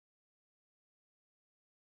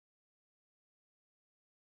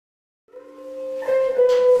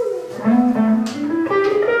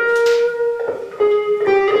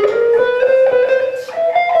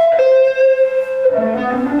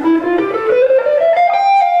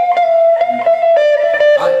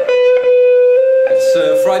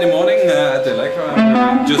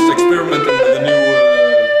just experimenting with the new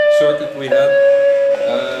circuit we had.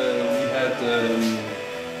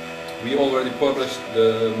 We already published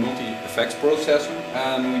the multi-effects processor,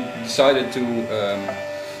 and we decided to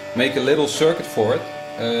make a little circuit for it,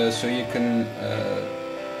 so you can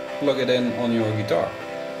plug it in on your guitar.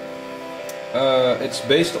 It's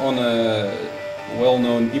based on a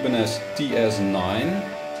well-known Ibanez TS9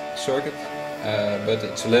 circuit, but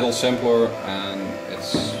it's a little simpler and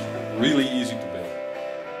it's really easy to build.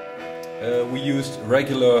 We used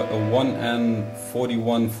regular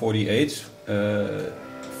 1N4148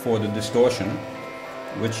 for the distortion,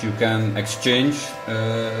 which you can exchange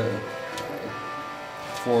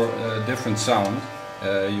for a different sound.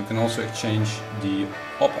 You can also exchange the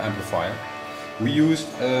op amplifier. We used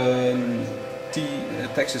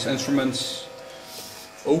Texas Instruments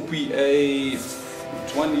OPA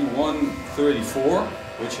 2134,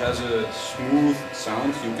 which has a smooth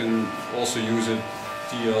sound. You can also use it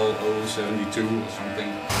TL072 or something.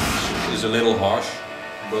 It's a little harsh,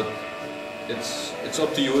 but it's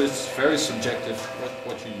up to you. It's very subjective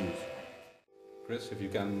what you use. Chris, if you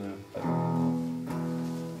can.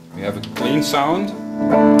 We have a clean sound.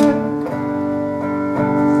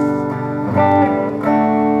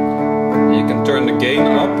 You can turn the gain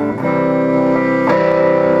up.